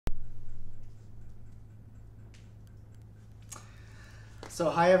So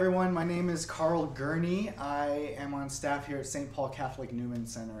hi everyone, my name is Karl Gurney. I am on staff here at St. Paul Catholic Newman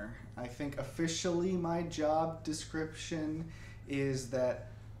Center. I think officially my job description is that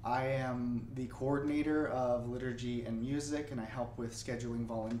I am the coordinator of liturgy and music, and I help with scheduling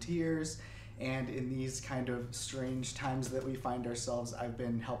volunteers. And in these kind of strange times that we find ourselves, I've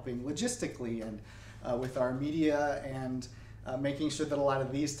been helping logistically and with our media and making sure that a lot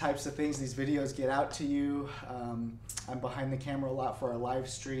of these types of things, these videos, get out to you. I'm behind the camera a lot for our live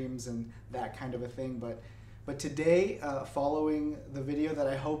streams and that kind of a thing. But today, following the video that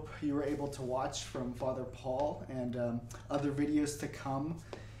I hope you were able to watch from Father Paul and other videos to come,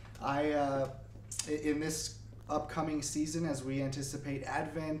 in this upcoming season, as we anticipate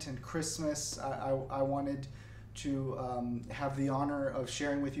Advent and Christmas, I wanted to have the honor of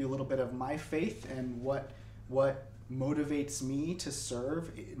sharing with you a little bit of my faith and what motivates me to serve,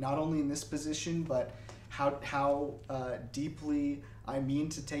 not only in this position, but how deeply I mean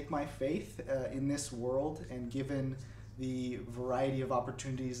to take my faith in this world, and given the variety of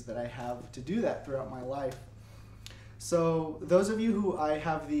opportunities that I have to do that throughout my life. So those of you who I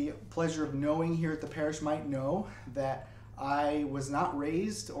have the pleasure of knowing here at the parish might know that I was not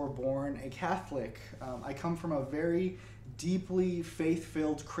raised or born a Catholic. I come from a very deeply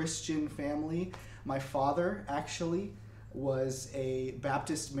faith-filled Christian family. My father actually was a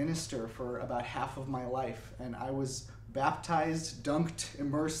Baptist minister for about half of my life, and I was baptized, dunked,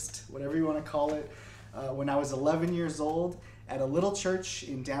 immersed, whatever you want to call it, when I was 11 years old at a little church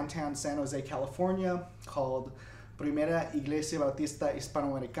in downtown San Jose, California called Primera Iglesia Bautista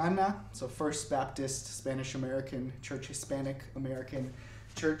Hispanoamericana, so First Baptist Spanish American Church, Hispanic American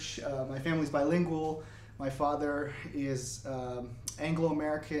Church. My family's bilingual. My father is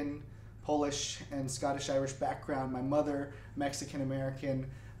Anglo-American, Polish and Scottish-Irish background. My mother, Mexican-American.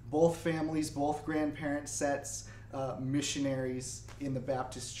 Both families, both grandparent sets, missionaries in the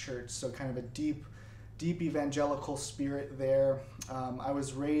Baptist church. So kind of a deep evangelical spirit there. I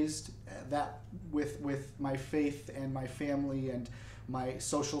was raised with my faith and my family and my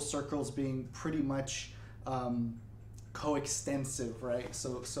social circles being pretty much coextensive, right?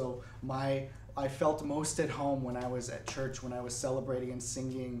 So I felt most at home when I was at church, when I was celebrating and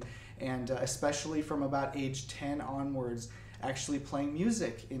singing, and especially from about age 10 onwards, actually playing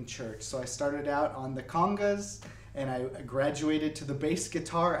music in church. So I started out on the congas, and I graduated to the bass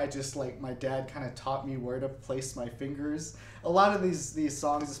guitar. My dad kind of taught me where to place my fingers. A lot of these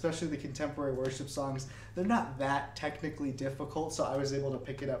songs, especially the contemporary worship songs, they're not that technically difficult, so I was able to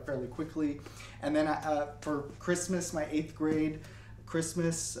pick it up fairly quickly. And then for Christmas, my 8th grade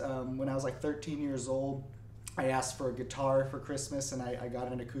Christmas, when I was like 13 years old, I asked for a guitar for Christmas, and I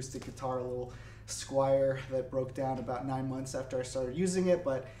got an acoustic guitar, a little Squire that broke down about 9 months after I started using it,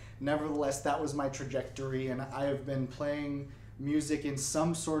 but nevertheless, that was my trajectory, and I have been playing music in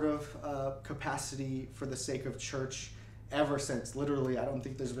some sort of capacity for the sake of church ever since. Literally, I don't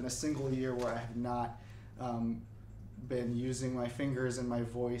think there's been a single year where I have not been using my fingers and my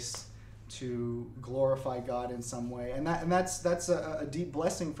voice to glorify God in some way, and that's a deep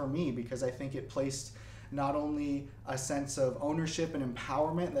blessing for me, because I think it placed not only a sense of ownership and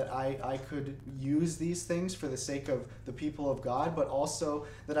empowerment that I could use these things for the sake of the people of God, but also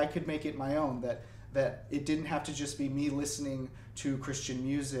that I could make it my own, that it didn't have to just be me listening to Christian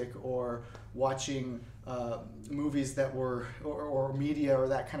music or watching movies that were, or media or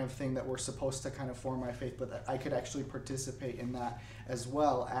that kind of thing that were supposed to kind of form my faith, but that I could actually participate in that as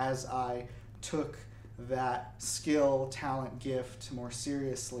well as I took that skill, talent, gift more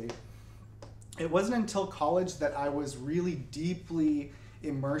seriously. It wasn't until college that I was really deeply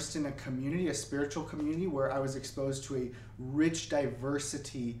immersed in a community, a spiritual community, where I was exposed to a rich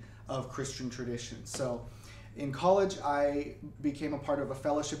diversity of Christian traditions. So in college, I became a part of a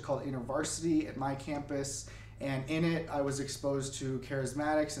fellowship called InterVarsity at my campus, and in it, I was exposed to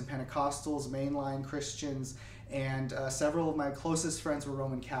charismatics and Pentecostals, mainline Christians, and several of my closest friends were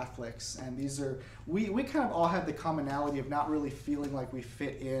Roman Catholics. And we kind of all had the commonality of not really feeling like we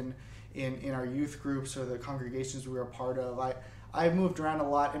fit in our youth groups or the congregations we were a part of. I've moved around a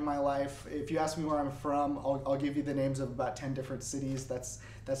lot in my life. If you ask me where I'm from, I'll give you the names of about 10 different cities.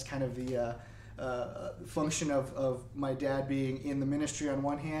 That's kind of the function of my dad being in the ministry on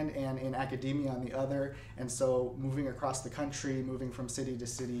one hand and in academia on the other. And so moving across the country, moving from city to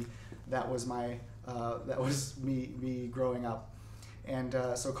city, that was me growing up. And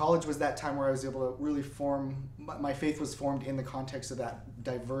so college was that time where I was able to really my faith was formed in the context of that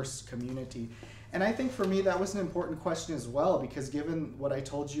diverse community. And I think for me that was an important question as well, because given what I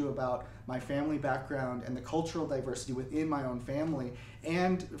told you about my family background and the cultural diversity within my own family,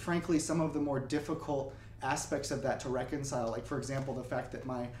 and frankly some of the more difficult aspects of that to reconcile. Like, for example, the fact that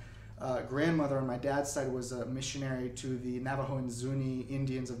my grandmother on my dad's side was a missionary to the Navajo and Zuni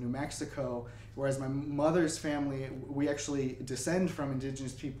Indians of New Mexico, whereas my mother's family, we actually descend from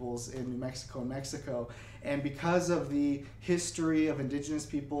indigenous peoples in New Mexico and Mexico. And because of the history of indigenous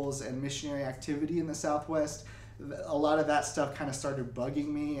peoples and missionary activity in the Southwest, a lot of that stuff kind of started bugging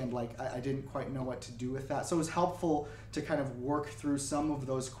me, and like I didn't quite know what to do with that. So it was helpful to kind of work through some of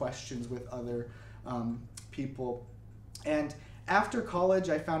those questions with other people. And after college,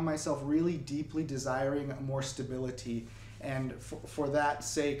 I found myself really deeply desiring more stability, and for that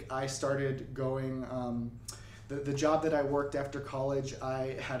sake, I started going. The job that I worked after college,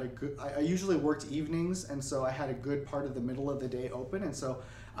 I usually worked evenings, and so I had a good part of the middle of the day open, and so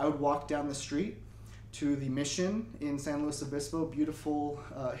I would walk down the street to the mission in San Luis Obispo, beautiful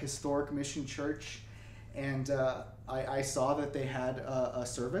historic mission church, and I saw that they had a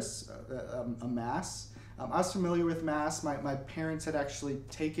service, a mass. I was familiar with Mass. My parents had actually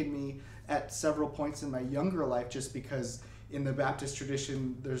taken me at several points in my younger life, just because in the Baptist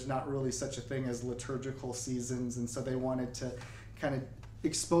tradition, there's not really such a thing as liturgical seasons, and so they wanted to kind of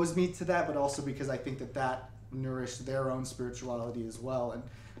expose me to that, but also because I think that nourished their own spirituality as well. And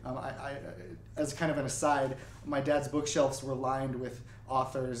I, as kind of an aside, my dad's bookshelves were lined with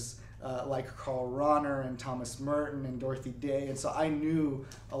authors like Karl Gurney and Thomas Merton and Dorothy Day, and so I knew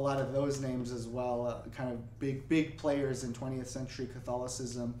a lot of those names as well, kind of big players in 20th century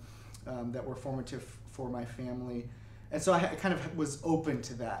Catholicism that were formative for my family. And so I kind of was open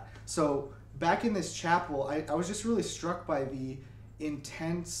to that. So back in this chapel, I was just really struck by the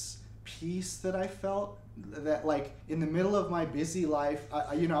intense peace that I felt, that like in the middle of my busy life,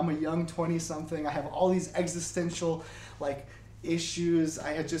 I'm a young 20-something, I have all these existential like issues.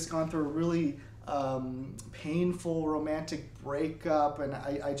 I had just gone through a really painful romantic breakup, and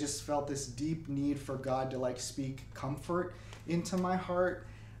I just felt this deep need for God to like speak comfort into my heart.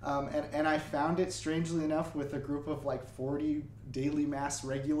 And I found it, strangely enough, with a group of like 40 daily Mass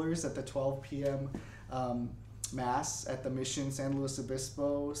regulars at the 12 p.m. Mass at the Mission San Luis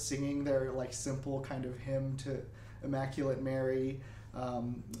Obispo, singing their like simple kind of hymn to Immaculate Mary,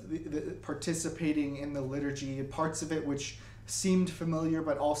 participating in the liturgy, parts of it which seemed familiar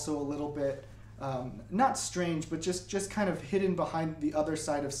but also a little bit not strange, but just kind of hidden behind the other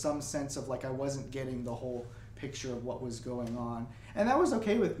side of some sense of like I wasn't getting the whole picture of what was going on. And that was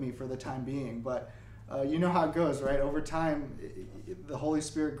okay with me for the time being, but you know how it goes, right? Over time, the Holy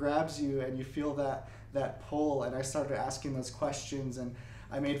Spirit grabs you and you feel that pull, and I started asking those questions, and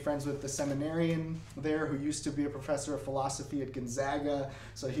I made friends with the seminarian there who used to be a professor of philosophy at Gonzaga,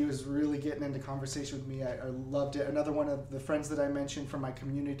 so he was really getting into conversation with me. I loved it. Another one of the friends that I mentioned from my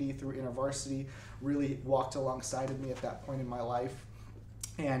community through InterVarsity really walked alongside of me at that point in my life.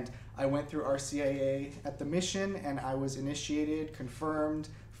 And I went through RCIA at the Mission, and I was initiated, confirmed,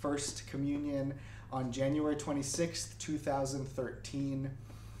 First Communion on January 26th, 2013.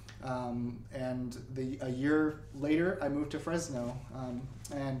 And a year later, I moved to Fresno.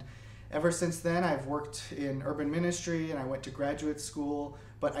 And ever since then, I've worked in urban ministry, and I went to graduate school.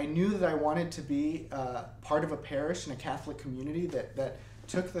 But I knew that I wanted to be part of a parish and a Catholic community that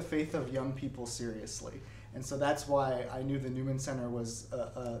took the faith of young people seriously. And so that's why I knew the Newman Center was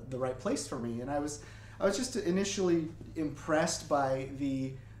the right place for me. And I was just initially impressed by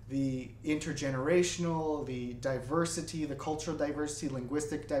the intergenerational, the diversity, the cultural diversity,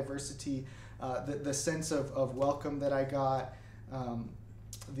 linguistic diversity, the sense of welcome that I got,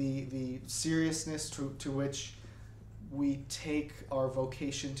 the seriousness to which we take our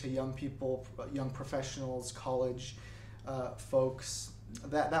vocation to young people, young professionals, college folks.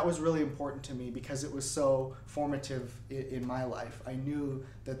 That was really important to me because it was so formative in my life. I knew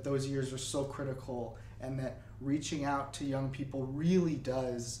that those years were so critical, and that reaching out to young people really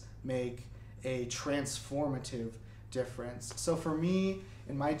does make a transformative difference. So for me,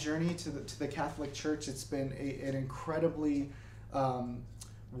 in my journey to the Catholic Church, it's been an incredibly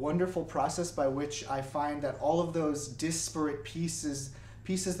wonderful process by which I find that all of those disparate pieces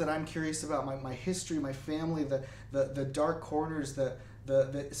that I'm curious about, my history, my family, the dark corners, the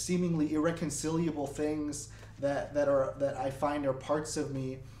seemingly irreconcilable things that I find are parts of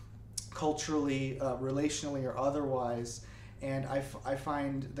me, culturally, relationally, or otherwise, and I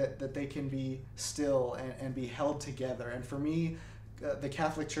find that they can be still and be held together. And for me, the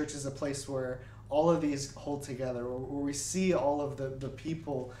Catholic Church is a place where all of these hold together, where we see all of the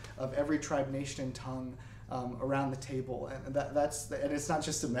people of every tribe, nation, and tongue around the table, and and it's not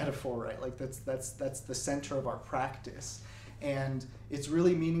just a metaphor, right? Like that's the center of our practice. And it's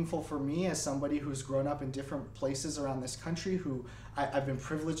really meaningful for me as somebody who's grown up in different places around this country, who I've been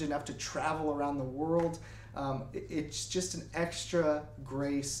privileged enough to travel around the world. It's just an extra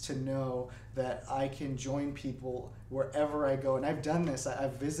grace to know that I can join people wherever I go. And I've done this.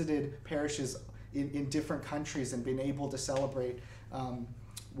 I've visited parishes in different countries and been able to celebrate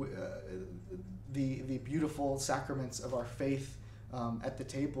the beautiful sacraments of our faith at the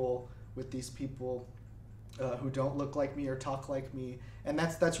table with these people who don't look like me or talk like me. And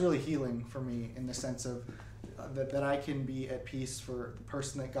that's really healing for me, in the sense of that I can be at peace for the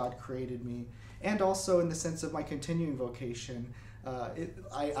person that God created me, and also in the sense of my continuing vocation.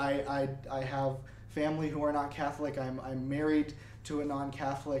 I have family who are not Catholic. I'm married to a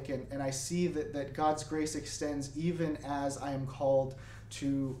non-Catholic, and I see that God's grace extends even as I am called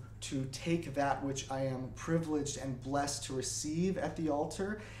to take that which I am privileged and blessed to receive at the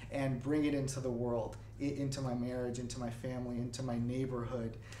altar and bring it into the world, into my marriage, into my family, into my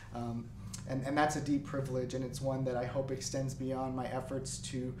neighborhood. And that's a deep privilege, and it's one that I hope extends beyond my efforts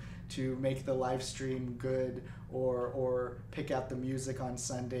to make the live stream good, or pick out the music on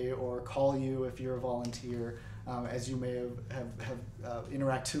Sunday, or call you if you're a volunteer, as you may have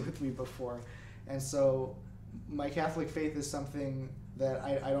interacted with me before. And so my Catholic faith is something that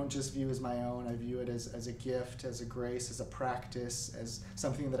I don't just view as my own. I view it as a gift, as a grace, as a practice, as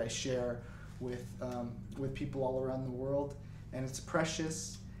something that I share with people all around the world. And it's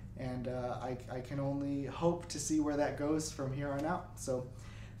precious, and I can only hope to see where that goes from here on out. So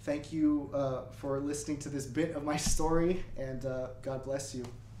thank you for listening to this bit of my story, and God bless you.